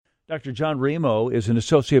Dr. John Remo is an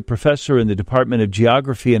associate professor in the Department of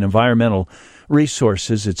Geography and Environmental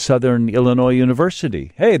Resources at Southern Illinois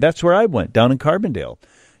University. Hey, that's where I went, down in Carbondale.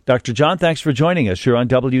 Dr. John, thanks for joining us. You're on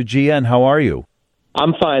WGN. How are you?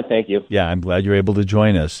 I'm fine, thank you. Yeah, I'm glad you're able to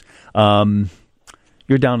join us.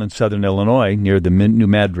 You're down in Southern Illinois near the New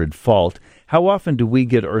Madrid Fault. How often do we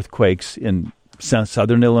get earthquakes in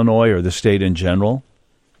Southern Illinois or the state in general?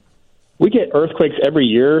 We get earthquakes every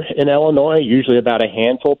year in Illinois, usually about a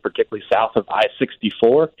handful, particularly south of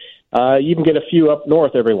I-64. You even get a few up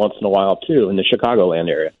north every once in a while, too, in the Chicagoland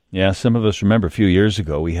area. Yeah, some of us remember a few years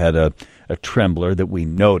ago we had a trembler that we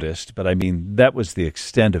noticed, but I mean, that was the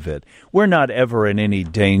extent of it. We're not ever in any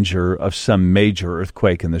danger of some major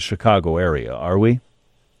earthquake in the Chicago area, are we?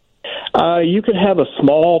 You could have a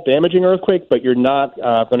small damaging earthquake, but you're not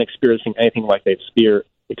going to experience anything like they've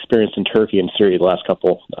experienced in Turkey and Syria the last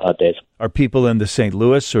couple days. Are people in the St.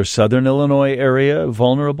 Louis or Southern Illinois area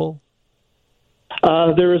vulnerable?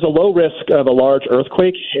 There is a low risk of a large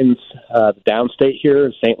earthquake in the downstate here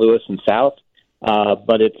in St. Louis and South,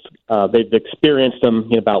 but they've experienced them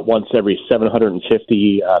about once every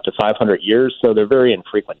 750 to 500 years, so they're very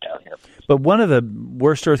infrequent down here. But one of the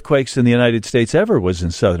worst earthquakes in the United States ever was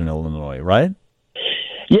in Southern Illinois, right?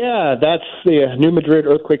 Yeah, that's the New Madrid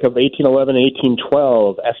earthquake of 1811 and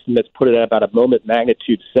 1812. Estimates put it at about a moment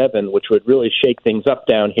magnitude 7, which would really shake things up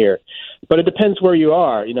down here. But it depends where you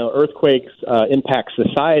are. You know, earthquakes impact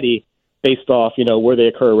society based off, where they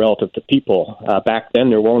occur relative to people. Back then,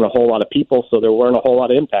 there weren't a whole lot of people, so there weren't a whole lot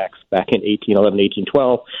of impacts back in 1811,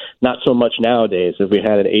 1812. Not so much nowadays. If we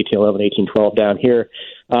had an 1811, 1812 down here,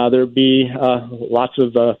 there'd be lots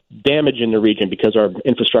of damage in the region because our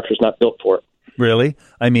infrastructure is not built for it. Really?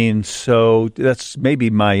 I mean, so that's maybe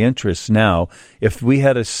my interest now. If we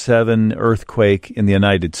had a 7 earthquake in the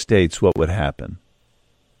United States, what would happen?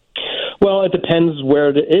 Well, it depends where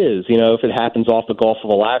it is. If it happens off the Gulf of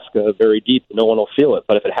Alaska, very deep, no one will feel it.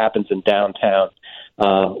 But if it happens in downtown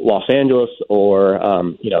Los Angeles or,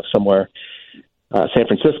 somewhere San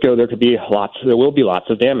Francisco, there will be lots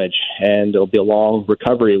of damage, and there'll be a long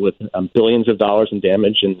recovery with billions of dollars in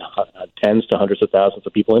damage and tens to hundreds of thousands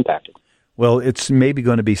of people impacted. Well, it's maybe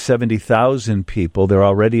going to be 70,000 people. They're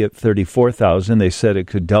already at 34,000. They said it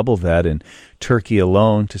could double that in Turkey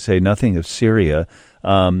alone, to say nothing of Syria.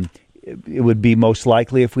 It would be most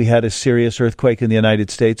likely if we had a serious earthquake in the United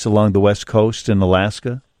States along the West Coast in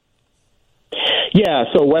Alaska? Yeah,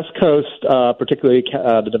 so West Coast, particularly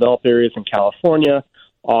the developed areas in California,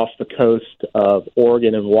 off the coast of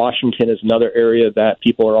Oregon and Washington is another area that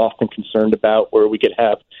people are often concerned about, where we could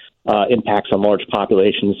have impacts on large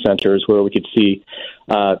population centers, where we could see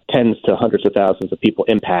tens to hundreds of thousands of people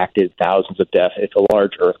impacted, thousands of deaths if a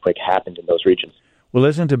large earthquake happened in those regions. Well,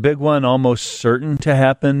 isn't a big one almost certain to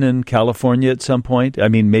happen in California at some point? I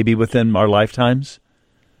mean, maybe within our lifetimes?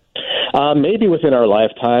 Maybe within our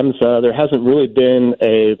lifetimes. There hasn't really been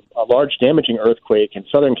a large damaging earthquake in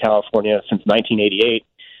Southern California since 1988.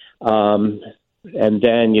 And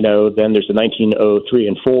then there's the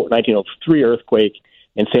 1903 earthquake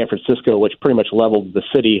in San Francisco, which pretty much leveled the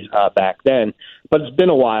city back then. But it's been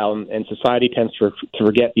a while, and society tends to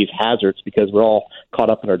forget these hazards because we're all caught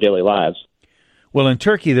up in our daily lives. Well, in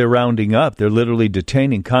Turkey, they're rounding up. They're literally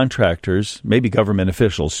detaining contractors, maybe government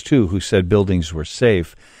officials, too, who said buildings were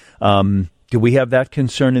safe. Do we have that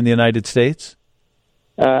concern in the United States?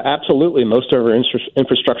 Absolutely. Most of our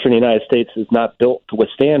infrastructure in the United States is not built to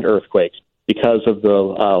withstand earthquakes because of the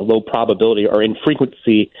low probability or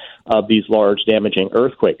infrequency of these large damaging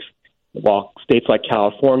earthquakes. While states like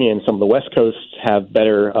California and some of the West Coast have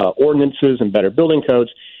better ordinances and better building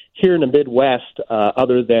codes, here in the Midwest,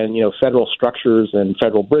 other than federal structures and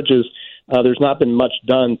federal bridges, there's not been much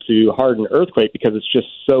done to harden earthquake because it's just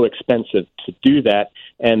so expensive to do that,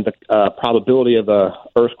 and the probability of a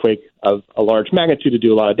earthquake of a large magnitude to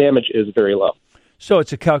do a lot of damage is very low. So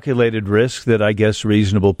it's a calculated risk that I guess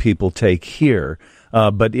reasonable people take here.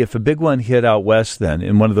 But if a big one hit out west then,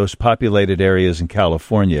 in one of those populated areas in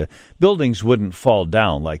California, buildings wouldn't fall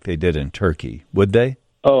down like they did in Turkey, would they?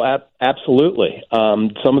 Oh, absolutely.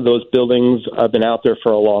 Some of those buildings have been out there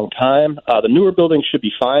for a long time. The newer buildings should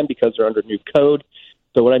be fine because they're under new code.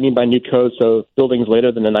 So what I mean by new code, so buildings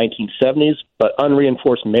later than the 1970s, but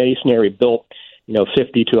unreinforced masonry built,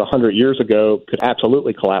 50 to 100 years ago could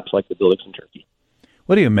absolutely collapse like the buildings in Turkey.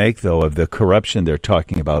 What do you make, though, of the corruption they're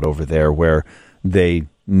talking about over there, where they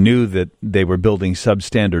knew that they were building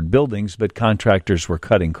substandard buildings, but contractors were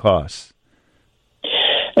cutting costs?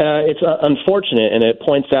 It's unfortunate, and it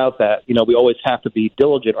points out that, we always have to be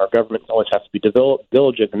diligent. Our government always has to be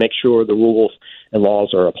diligent to make sure the rules and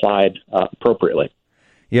laws are applied appropriately.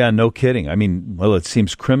 Yeah, no kidding. I mean, well, it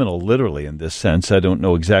seems criminal literally in this sense. I don't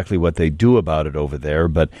know exactly what they do about it over there,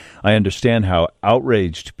 but I understand how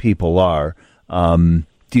outraged people are.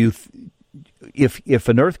 If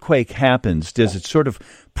an earthquake happens, does it sort of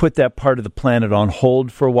put that part of the planet on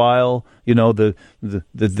hold for a while? You know,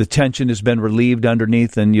 the tension has been relieved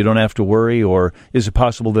underneath and you don't have to worry? Or is it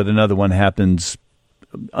possible that another one happens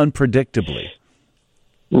unpredictably?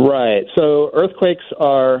 Right. So earthquakes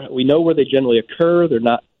we know where they generally occur. They're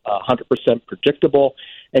not 100% predictable.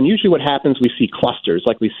 And usually what happens, we see clusters.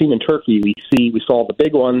 Like we've seen in Turkey, we saw the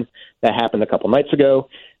big one that happened a couple nights ago.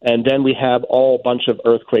 And then we have all bunch of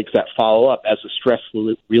earthquakes that follow up as the stress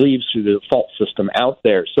relieves through the fault system out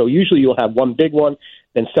there. So usually you'll have one big one,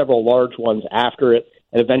 then several large ones after it,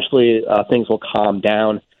 and eventually things will calm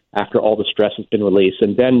down after all the stress has been released.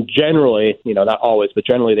 And then generally, not always, but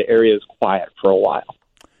generally the area is quiet for a while.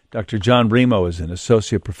 Dr. John Remo is an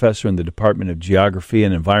associate professor in the Department of Geography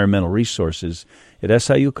and Environmental Resources at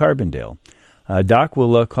SIU Carbondale. Doc,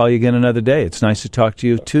 we'll call you again another day. It's nice to talk to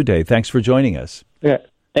you today. Thanks for joining us. Yeah.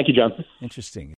 Thank you, John. Interesting.